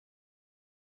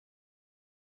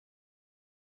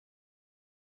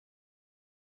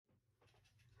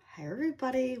Hi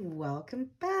everybody, welcome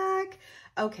back.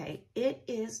 Okay, it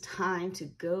is time to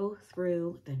go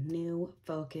through the new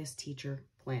Focus Teacher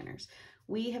Planners.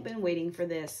 We have been waiting for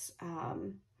this.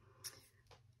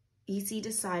 EC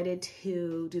decided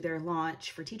to do their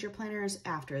launch for teacher planners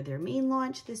after their main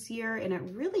launch this year, and it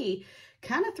really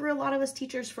kind of threw a lot of us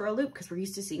teachers for a loop because we're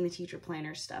used to seeing the teacher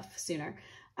planner stuff sooner.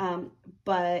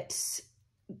 But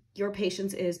your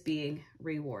patience is being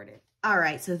rewarded. All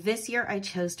right, so this year I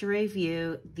chose to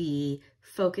review the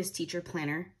Focus Teacher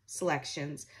Planner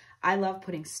selections. I love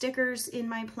putting stickers in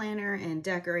my planner and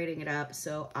decorating it up,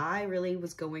 so I really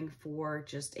was going for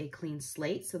just a clean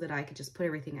slate so that I could just put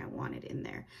everything I wanted in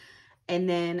there. And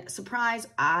then, surprise,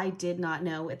 I did not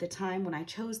know at the time when I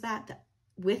chose that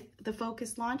with the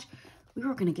Focus launch, we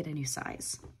were gonna get a new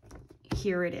size.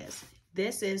 Here it is.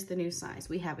 This is the new size.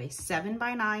 We have a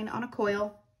 7x9 on a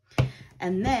coil.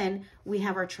 And then we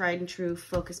have our tried and true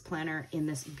Focus planner in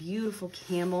this beautiful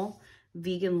camel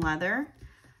vegan leather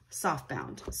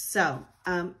softbound. So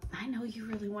I know you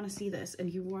really want to see this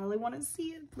and you really want to see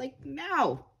it like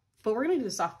now, but we're going to do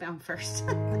the softbound first.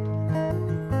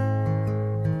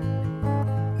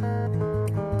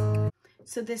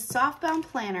 So this softbound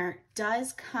planner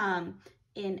does come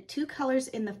in two colors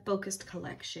in the Focused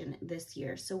collection this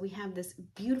year. So we have this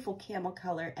beautiful camel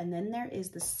color, and then there is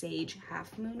the sage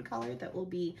half moon color that will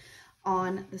be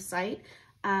on the site.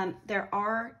 There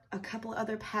are a couple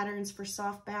other patterns for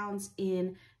softbounds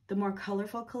in the more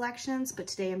colorful collections, but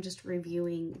today I'm just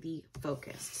reviewing the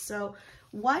Focused. So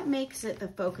what makes it the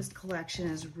Focused collection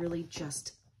is really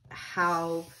just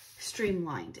how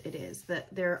streamlined it is, that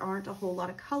there aren't a whole lot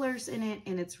of colors in it,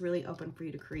 and it's really open for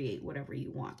you to create whatever you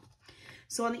want.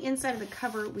 So on the inside of the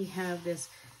cover, we have this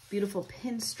beautiful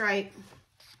pinstripe.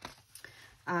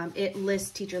 It lists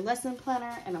teacher lesson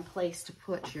planner and a place to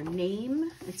put your name.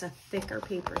 It's a thicker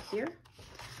paper here.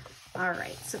 All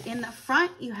right, so in the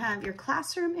front, you have your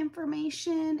classroom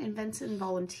information, events and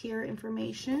volunteer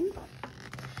information.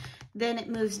 Then it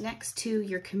moves next to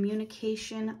your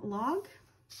communication log.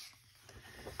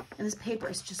 And this paper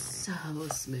is just so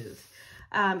smooth.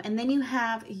 And then you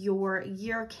have your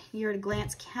year at a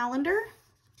glance calendar.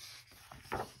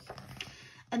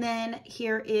 And then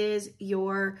here is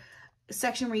your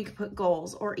section where you can put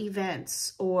goals or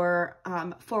events or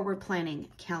forward planning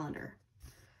calendar.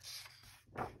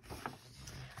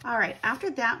 All right, after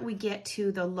that, we get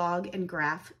to the log and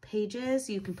graph pages.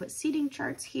 You can put seating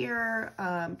charts here,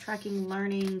 tracking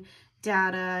learning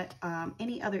data,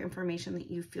 any other information that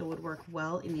you feel would work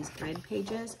well in these grid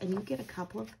pages. And you get a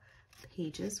couple of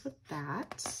pages with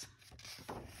that.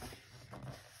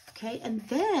 Okay, and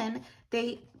then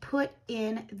they put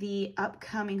in the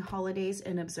upcoming holidays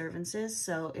and observances.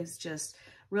 So it's just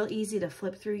real easy to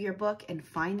flip through your book and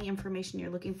find the information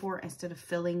you're looking for instead of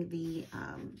filling the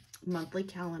monthly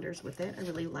calendars with it. I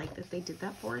really like that they did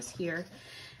that for us here.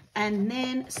 And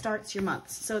then starts your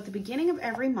months. So at the beginning of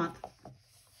every month,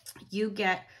 you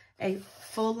get a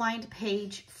full-lined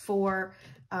page for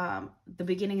the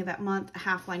beginning of that month, a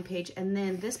half-line page, and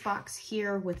then this box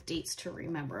here with dates to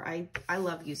remember. I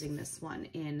love using this one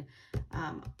in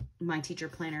my teacher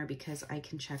planner because I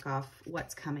can check off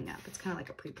what's coming up. It's kind of like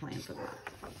a pre-plan for the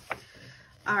month.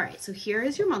 All right, so here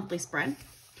is your monthly spread.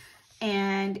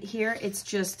 And here it's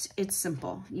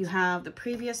simple. You have the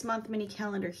previous month mini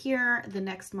calendar here, the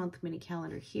next month mini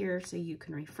calendar here, so you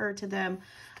can refer to them.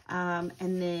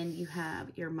 And then you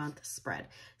have your month spread.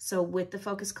 So with the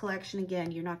Focus collection,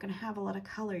 again, you're not going to have a lot of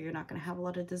color. You're not going to have a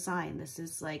lot of design. This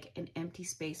is like an empty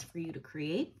space for you to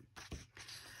create.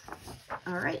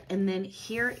 All right. And then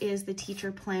here is the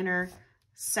teacher planner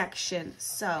section.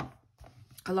 So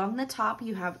along the top,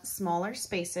 you have smaller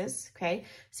spaces, okay?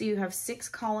 So you have 6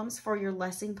 columns for your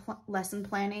lesson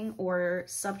planning or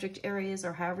subject areas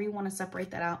or however you want to separate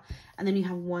that out. And then you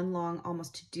have one long,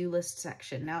 almost to-do list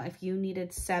section. Now, if you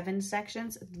needed 7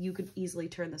 sections, you could easily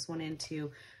turn this one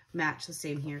into match the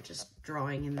same here, just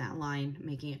drawing in that line,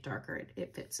 making it darker.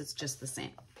 It fits, it's just the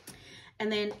same.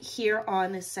 And then here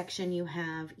on this section, you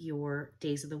have your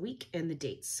days of the week and the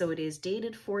dates. So it is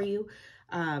dated for you.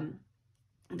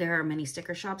 There are many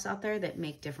sticker shops out there that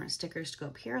make different stickers to go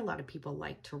up here. A lot of people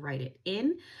like to write it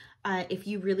in. If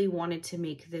you really wanted to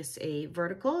make this a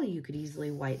vertical, you could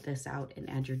easily white this out and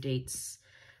add your dates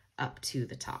up to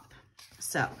the top.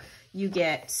 So you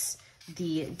get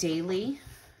the daily,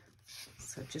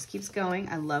 so it just keeps going.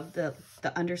 I love the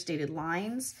understated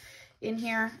lines in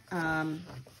here.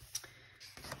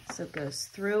 So it goes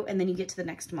through, and then you get to the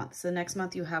next month. So the next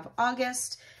month you have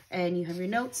August, and you have your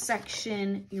notes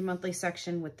section, your monthly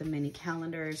section with the mini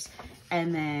calendars,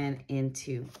 and then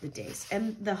into the days.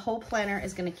 And the whole planner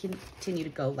is going to continue to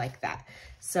go like that.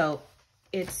 So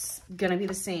it's gonna be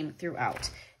the same throughout.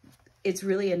 It's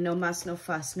really a no muss, no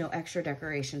fuss, no extra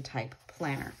decoration type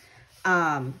planner.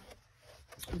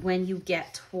 When you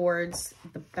get towards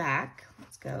the back,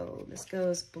 let's go, this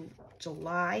goes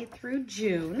July through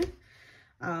June.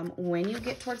 When you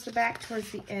get towards the back,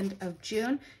 towards the end of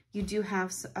June, you do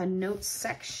have a notes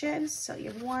section. So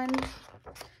you have 1,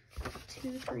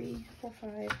 2, 3, 4,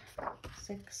 5,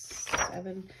 6,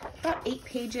 7, about 8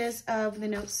 pages of the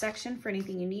notes section for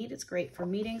anything you need. It's great for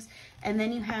meetings. And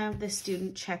then you have the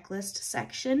student checklist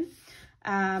section.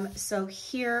 So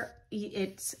here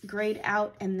it's grayed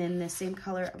out and then the same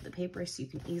color of the paper so you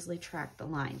can easily track the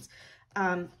lines.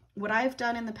 What I've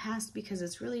done in the past, because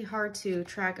it's really hard to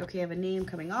track, okay, I have a name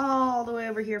coming all the way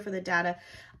over here for the data.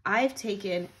 I've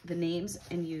taken the names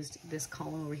and used this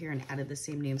column over here and added the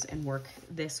same names and work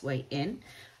this way in.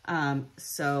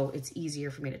 So it's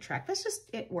easier for me to track. That's just,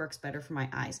 it works better for my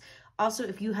eyes. Also,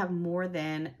 if you have more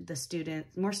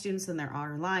students than there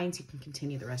are lines, you can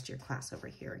continue the rest of your class over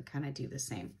here and kind of do the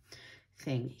same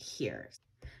thing here.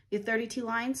 You have 32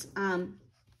 lines.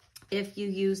 If you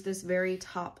use this very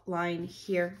top line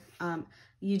here,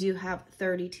 you do have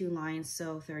 32 lines,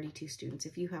 so 32 students.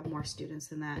 If you have more students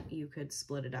than that, you could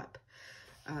split it up.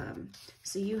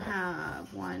 So you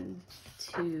have 1,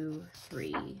 2,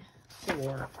 3,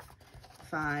 4,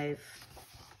 5,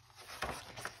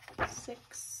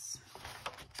 6,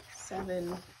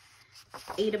 7,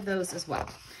 8 of those as well.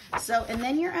 So, and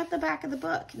then you're at the back of the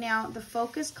book. Now, the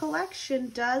Focus collection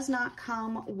does not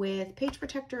come with page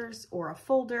protectors or a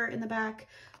folder in the back,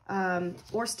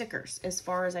 or stickers, as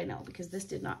far as I know, because this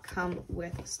did not come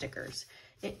with stickers.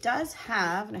 It does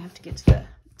have, and I have to get to the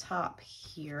top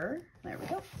here. There we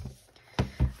go.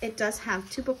 It does have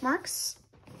 2 bookmarks.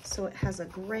 So it has a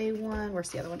gray one, where's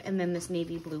the other one? And then this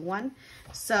navy blue one.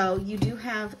 So you do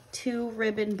have 2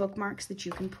 ribbon bookmarks that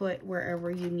you can put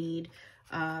wherever you need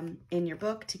in your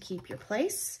book to keep your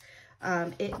place.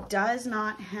 It does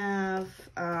not have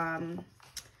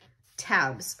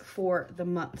tabs for the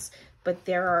months, but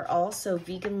there are also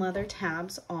vegan leather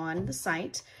tabs on the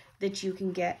site that you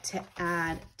can get to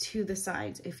add to the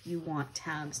sides if you want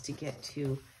tabs to get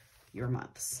to your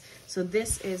months. So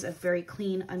this is a very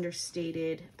clean,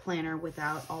 understated planner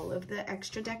without all of the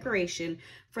extra decoration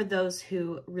for those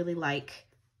who really like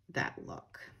that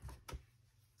look.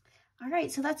 All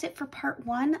right, so that's it for part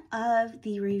 1 of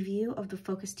the review of the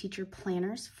Focus Teacher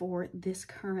planners for this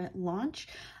current launch.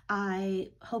 I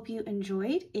hope you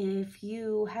enjoyed. If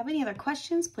you have any other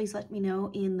questions, please let me know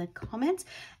in the comments,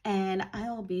 and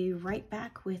I'll be right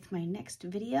back with my next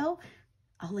video.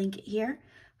 I'll link it here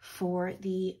for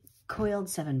the coiled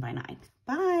 7x9.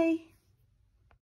 Bye.